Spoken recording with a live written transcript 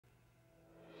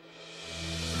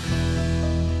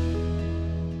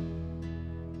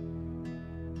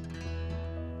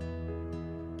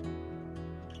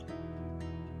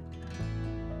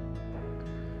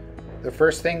The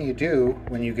first thing you do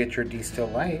when you get your D-Stil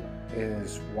Lite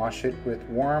is wash it with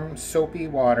warm soapy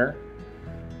water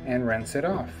and rinse it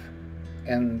off.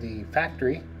 In the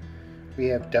factory we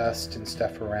have dust and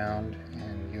stuff around,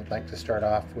 and you'd like to start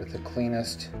off with the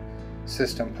cleanest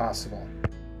system possible.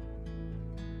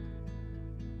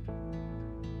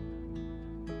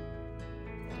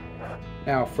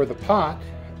 Now for the pot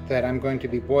that I'm going to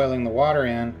be boiling the water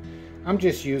in, I'm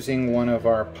just using one of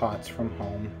our pots from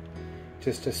home.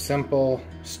 Just a simple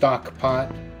stock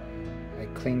pot. I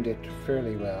cleaned it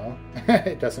fairly well.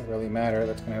 It doesn't really matter,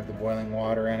 that's going to have the boiling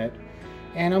water in it.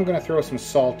 And I'm going to throw some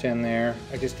salt in there.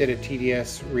 I just did a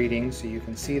TDS reading so you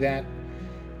can see that.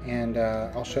 And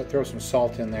I'll throw some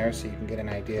salt in there so you can get an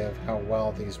idea of how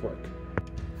well these work.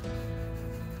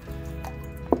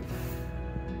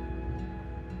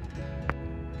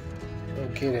 We'll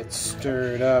get it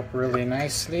stirred up really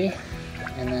nicely,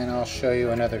 and then I'll show you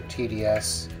another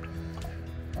TDS.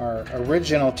 Our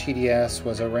original TDS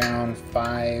was around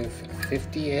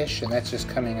 550-ish, and that's just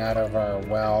coming out of our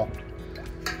well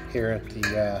here at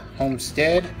the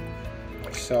homestead.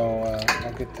 So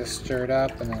I'll get this stirred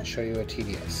up and then show you a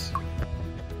TDS.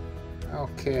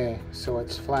 Okay, so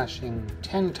it's flashing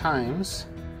 10 times.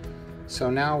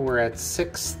 So now we're at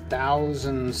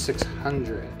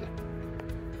 6,600.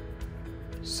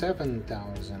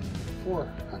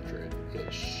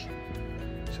 7,400-ish.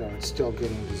 So it's still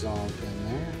getting dissolved in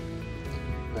there.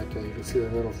 But you can see the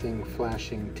little thing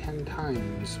flashing 10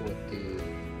 times what the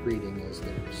reading is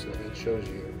there. So that shows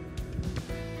you.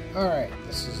 Alright,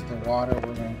 this is the water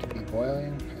we're going to be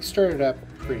boiling. I stirred it up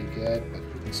pretty good, but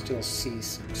you can still see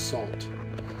some salt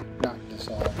not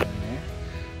dissolved in there.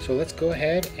 So let's go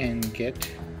ahead and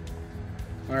get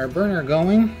our burner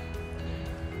going.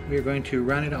 We're going to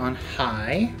run it on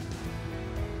high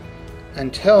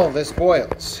until this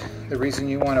boils. The reason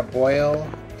you want to boil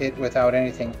it without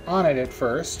anything on it at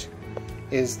first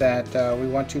is that we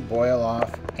want to boil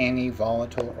off any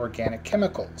volatile organic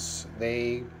chemicals.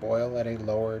 They boil at a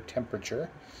lower temperature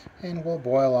and will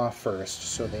boil off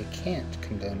first so they can't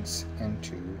condense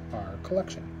into our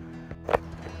collection.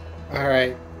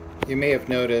 Alright, you may have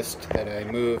noticed that I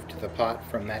moved the pot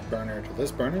from that burner to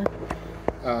this burner.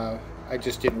 I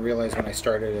just didn't realize when I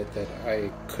started it that I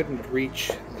couldn't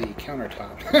reach the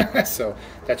countertop, so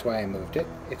that's why I moved it.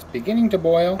 It's beginning to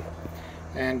boil,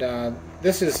 and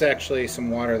this is actually some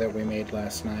water that we made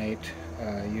last night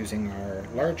using our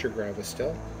larger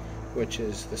Gravastil, which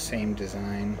is the same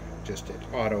design, just it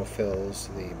auto-fills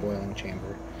the boiling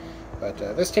chamber. But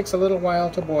this takes a little while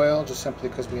to boil, just simply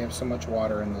because we have so much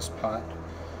water in this pot.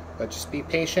 But just be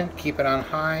patient, keep it on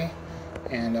high,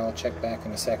 and I'll check back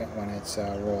in a second when it's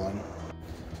rolling.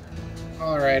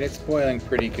 Alright, it's boiling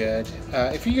pretty good.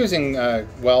 If you're using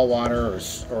well water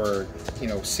or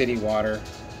city water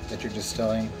that you're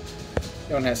distilling, you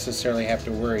don't necessarily have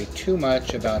to worry too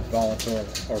much about volatile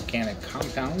organic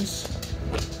compounds.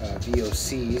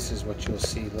 VOCs is what you'll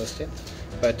see listed.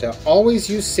 But always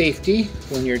use safety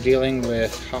when you're dealing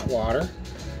with hot water.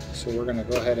 So we're going to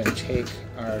go ahead and take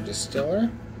our distiller,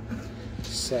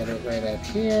 set it right up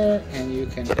here, and you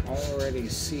can already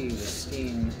see the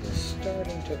steam is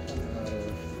starting to come out of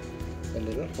the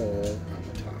little hole on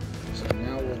the top. So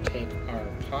now we'll take our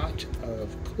pot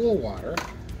of cool water,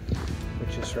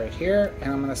 which is right here,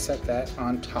 and I'm going to set that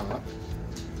on top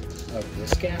of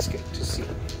this gasket to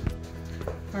seal.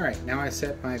 Alright, now I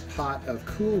set my pot of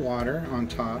cool water on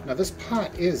top. Now this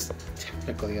pot is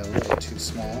technically a little too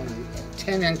small,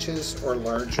 10 inches or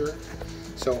larger.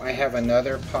 So I have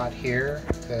another pot here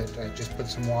that I just put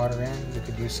some water in. You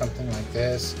could use something like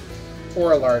this,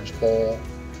 or a large bowl.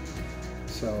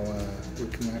 So we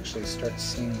can actually start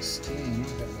seeing steam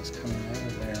that was coming out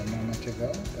of there a moment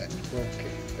ago, but we'll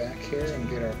get back here and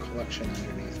get our collection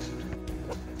underneath it.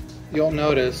 You'll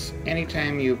notice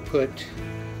anytime you put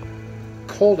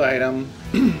cold item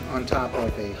on top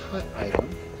of a hot item,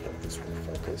 this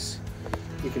will focus,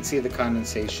 you can see the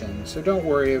condensation. So don't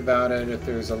worry about it if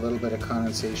there's a little bit of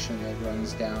condensation that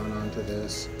runs down onto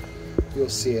this. You'll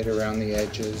see it around the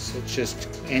edges. It's just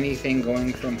anything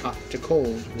going from hot to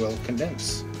cold will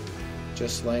condense.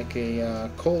 Just like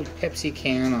a cold Pepsi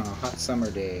can on a hot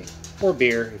summer day. Or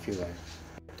beer if you like.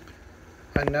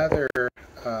 Another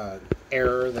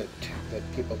error that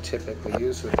people typically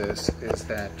use with this is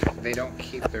that they don't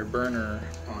keep their burner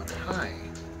on high.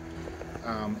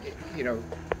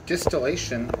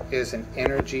 Distillation is an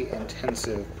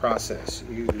energy-intensive process.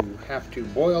 You have to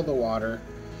boil the water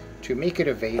to make it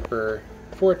a vapor,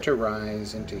 for it to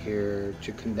rise into here,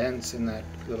 to condense in that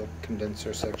little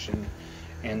condenser section,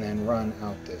 and then run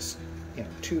out this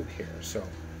tube here. So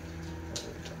the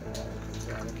water comes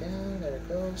out again, there it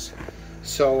goes.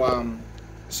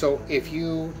 So if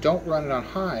you don't run it on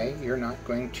high, you're not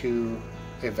going to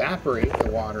evaporate the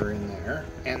water in there,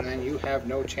 and then you have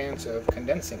no chance of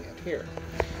condensing it here.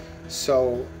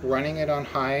 So running it on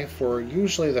high for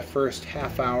usually the first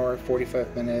half hour,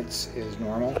 45 minutes is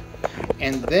normal,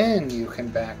 and then you can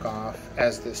back off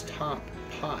as this top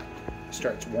pot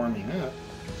starts warming up,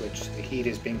 which the heat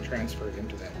is being transferred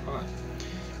into that pot.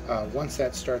 Once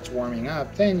that starts warming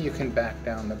up, then you can back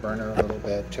down the burner a little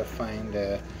bit to find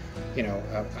a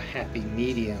happy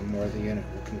medium where the unit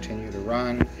will continue to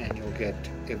run and you'll get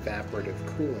evaporative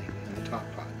cooling in the top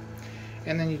pot.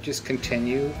 And then you just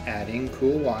continue adding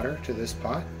cool water to this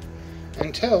pot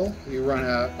until you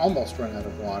almost run out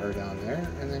of water down there,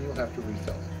 and then you'll have to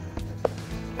refill it.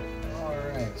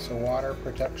 Alright, so water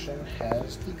production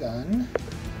has begun.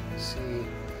 See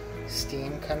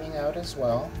steam coming out as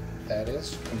well. That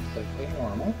is completely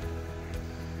normal.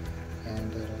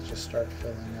 And it'll just start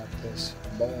filling up this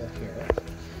bowl here.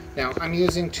 Now I'm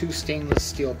using 2 stainless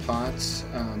steel pots.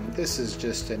 This is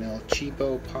just an El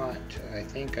Cheapo pot I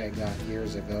think I got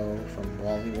years ago from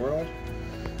Wally World.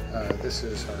 This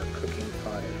is our cooking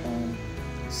pot at home.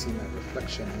 You can see my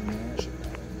reflection in there. I should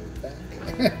probably move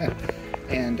back.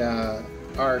 And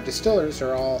our distillers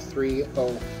are all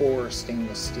 304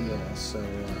 stainless steel, so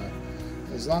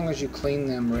as long as you clean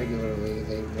them regularly,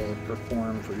 they will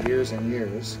perform for years and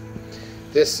years.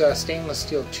 This stainless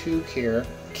steel tube here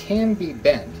can be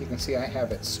bent. You can see I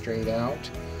have it straight out.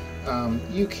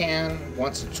 You can,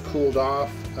 once it's cooled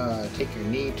off, take your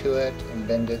knee to it and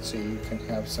bend it so you can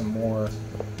have some more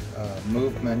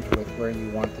movement with where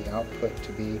you want the output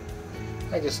to be.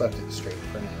 I just left it straight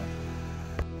for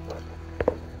now.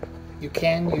 You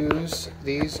can use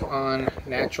these on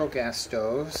natural gas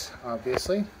stoves,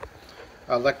 obviously.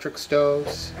 Electric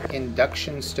stoves,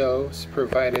 induction stoves,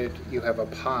 provided you have a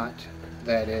pot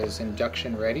that is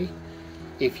induction ready.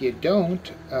 If you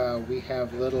don't, we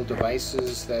have little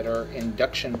devices that are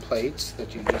induction plates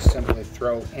that you just simply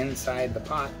throw inside the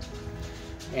pot,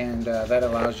 and that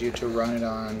allows you to run it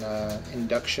on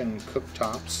induction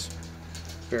cooktops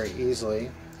very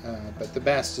easily. But the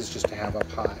best is just to have a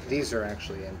pot. These are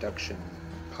actually induction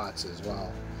pots as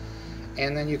well.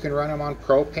 And then you can run them on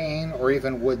propane or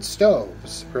even wood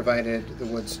stoves, provided the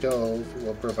wood stove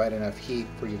will provide enough heat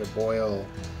for you to boil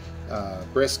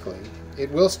briskly.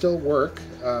 It will still work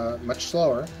much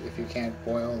slower if you can't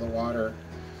boil the water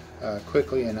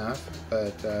quickly enough,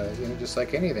 but just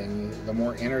like anything, the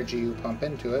more energy you pump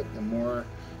into it, the more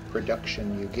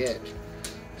production you get.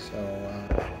 So,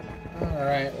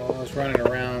 alright, well, I was running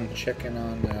around checking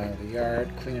on the yard,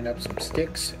 cleaning up some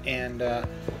sticks, and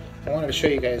I wanted to show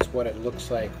you guys what it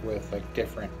looks like with like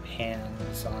different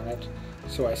pans on it.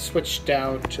 So I switched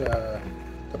out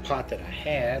the pot that I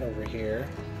had over here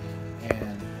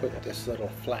and put this little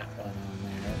flat one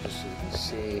on there just so you can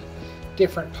see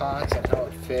different pots and how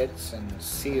it fits and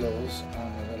seals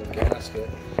on the little gasket.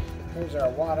 Here's our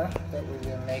water that we've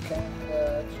been making.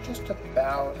 It's just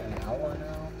about an hour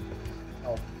now.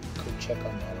 I'll go check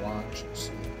on my watch and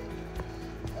see.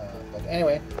 But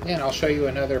anyway, and I'll show you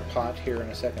another pot here in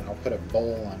a second. I'll put a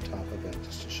bowl on top of it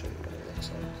just to show you what it looks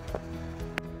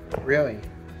like. Really,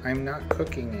 I'm not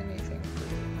cooking anything for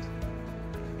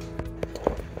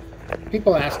you.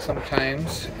 People ask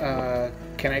sometimes,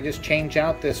 can I just change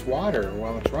out this water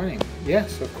while it's running?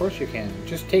 Yes, of course you can.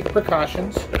 Just take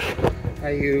precautions. I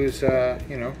use,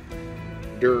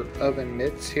 dirt oven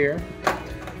mitts here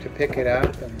to pick it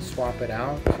up and swap it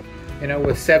out.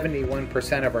 With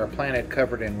 71% of our planet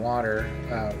covered in water,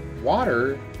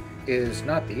 water is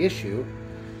not the issue.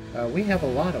 We have a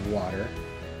lot of water.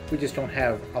 We just don't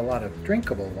have a lot of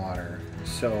drinkable water.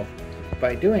 So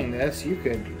by doing this, you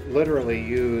could literally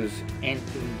use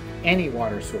any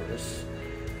water source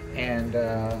and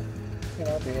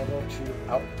be able to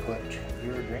output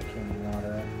your drinking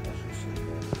water.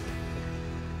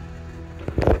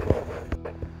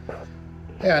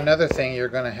 Yeah, another thing you're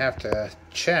going to have to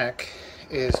check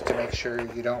is to make sure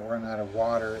you don't run out of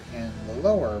water in the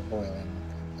lower boiling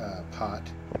pot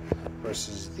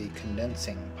versus the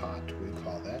condensing pot, we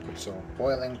call that. So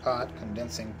boiling pot,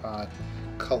 condensing pot,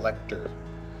 collector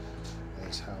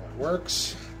is how it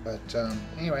works. But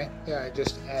anyway, yeah, I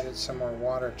just added some more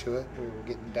water to it. We were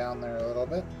getting down there a little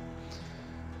bit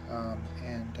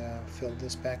and filled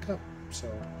this back up. So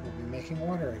we'll be making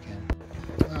water again.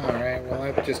 Alright, well,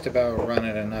 I've just about run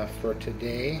it enough for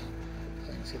today.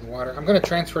 You can see the water. I'm going to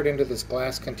transfer it into this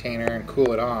glass container and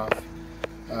cool it off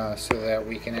so that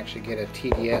we can actually get a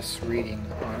TDS reading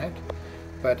on it.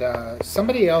 But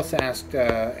somebody else asked,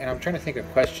 and I'm trying to think of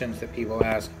questions that people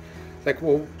ask, like,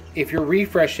 well, if you're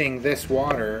refreshing this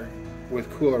water, with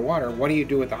cooler water, what do you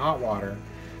do with the hot water?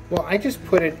 Well, I just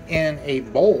put it in a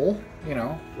bowl, you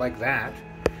know, like that,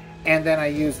 and then I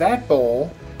use that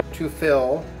bowl to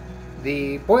fill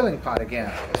the boiling pot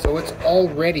again. So it's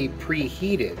already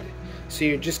preheated. So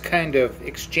you're just kind of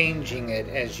exchanging it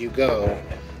as you go.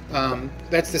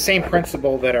 That's the same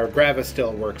principle that our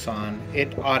Distiller works on.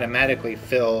 It automatically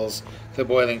fills the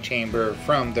boiling chamber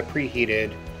from the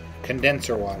preheated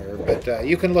condenser water. But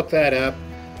you can look that up.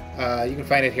 You can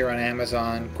find it here on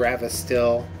Amazon,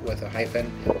 Distiller with a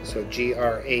hyphen, so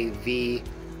GRAVI-STILL.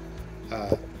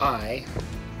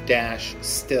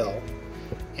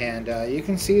 And you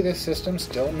can see this system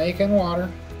still making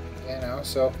water, you know.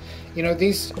 So, you know,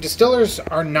 these distillers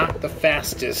are not the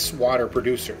fastest water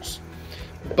producers.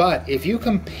 But if you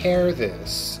compare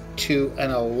this to an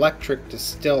electric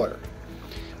distiller,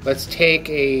 let's take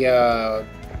a,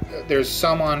 there's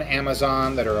some on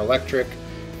Amazon that are electric,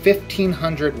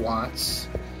 1500 watts.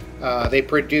 They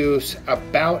produce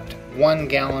about 1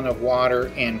 gallon of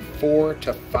water in 4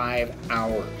 to 5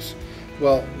 hours.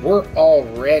 Well, we're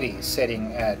already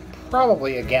sitting at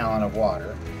probably a gallon of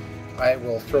water. I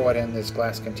will throw it in this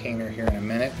glass container here in a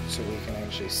minute so we can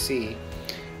actually see.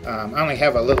 I only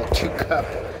have a little two cup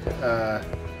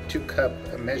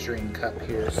measuring cup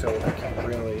here, so I can't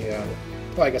really,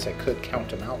 well, I guess I could count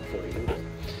them out for you.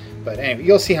 But anyway,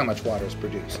 you'll see how much water is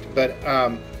produced. But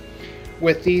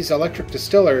with these electric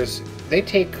distillers, they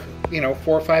take, you know,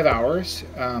 4 or 5 hours.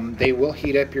 They will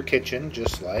heat up your kitchen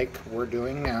just like we're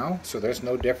doing now, so there's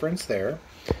no difference there.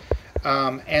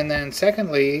 And then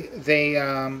secondly,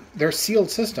 they're sealed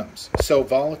systems, so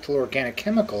volatile organic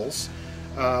chemicals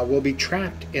will be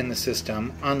trapped in the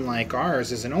system, unlike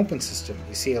ours is an open system.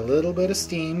 You see a little bit of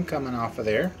steam coming off of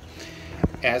there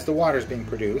as the water is being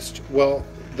produced. Well,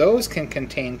 those can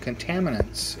contain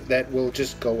contaminants that will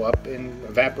just go up in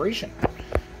evaporation.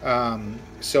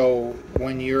 So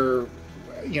when you're,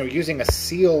 you know, using a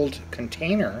sealed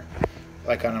container,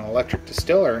 like on an electric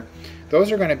distiller,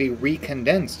 those are going to be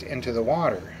recondensed into the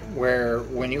water, where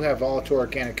when you have volatile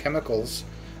organic chemicals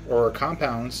or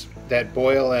compounds that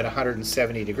boil at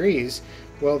 170 degrees,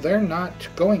 well, they're not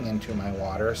going into my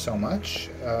water so much.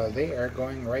 They are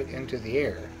going right into the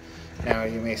air. Now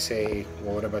you may say,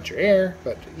 well, what about your air?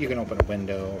 But you can open a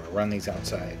window or run these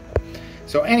outside.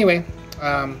 So anyway,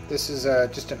 this is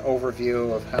just an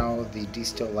overview of how the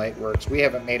D-Stil Lite works. We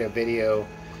haven't made a video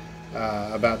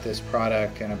about this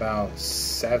product in about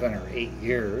 7 or 8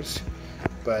 years,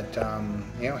 but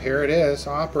you know, here it is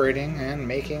operating and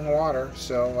making water.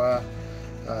 So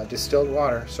distilled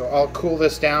water. So I'll cool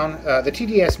this down. The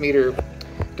TDS meter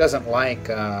doesn't like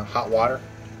hot water.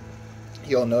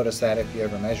 You'll notice that if you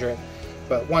ever measure it.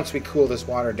 But once we cool this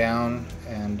water down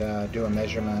and do a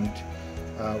measurement,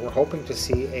 we're hoping to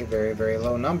see a very, very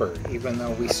low number, even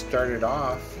though we started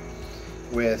off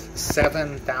with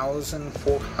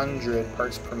 7,400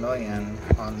 parts per million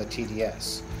on the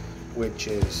TDS, which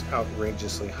is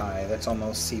outrageously high. That's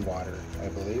almost seawater, I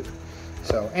believe.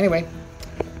 So anyway,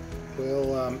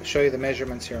 we'll show you the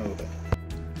measurements here in a little bit.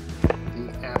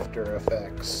 The after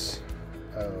effects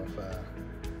of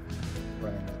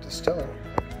running the distiller.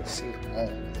 You can see all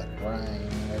the grime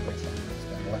and everything that's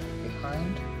been left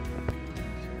behind.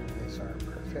 Here is our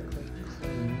perfectly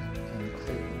clean and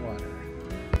clear water.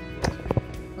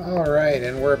 Alright,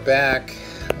 and we're back.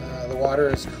 The water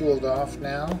is cooled off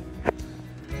now.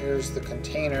 Here's the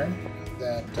container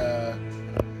that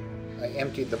I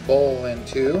emptied the bowl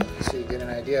into, so you get an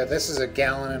idea. This is a 1.5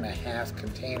 gallon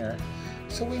container,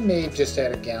 so we made just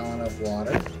at 1 gallon of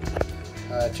water.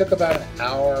 It took about 1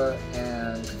 hour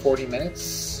and 40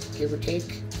 minutes, give or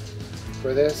take,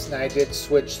 for this. And I did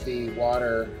switch the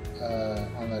water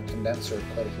on the condenser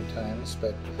quite a few times,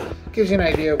 but it gives you an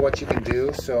idea of what you can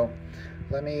do. So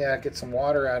let me get some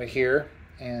water out of here,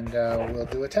 and we'll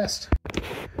do a test.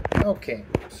 Okay,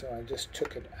 so I just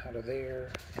took it out of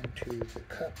there into the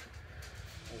cup.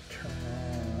 I'll turn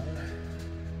on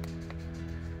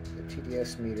the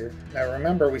TDS meter. Now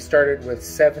remember, we started with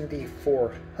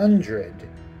 7,400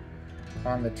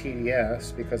 on the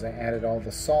TDS because I added all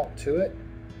the salt to it.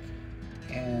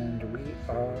 And we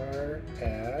are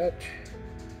at,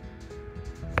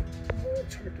 oh,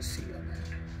 it's hard to see on that,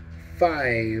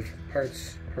 5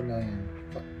 parts per million,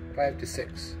 5 to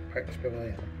 6 parts per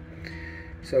million.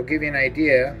 So give you an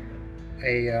idea,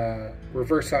 a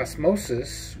reverse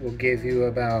osmosis will give you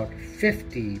about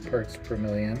 50 parts per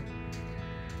million.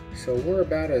 So we're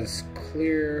about as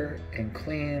clear and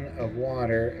clean of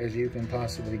water as you can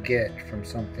possibly get from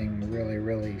something really,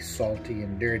 really salty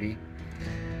and dirty.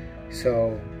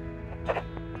 So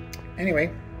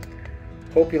anyway,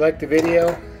 hope you liked the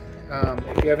video.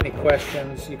 If you have any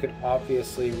questions, you could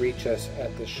obviously reach us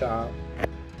at the shop.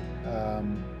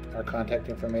 Our contact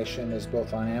information is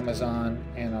both on Amazon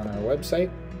and on our website,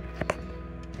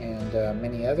 and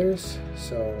many others.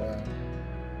 So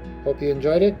hope you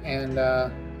enjoyed it, and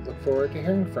look forward to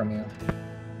hearing from you.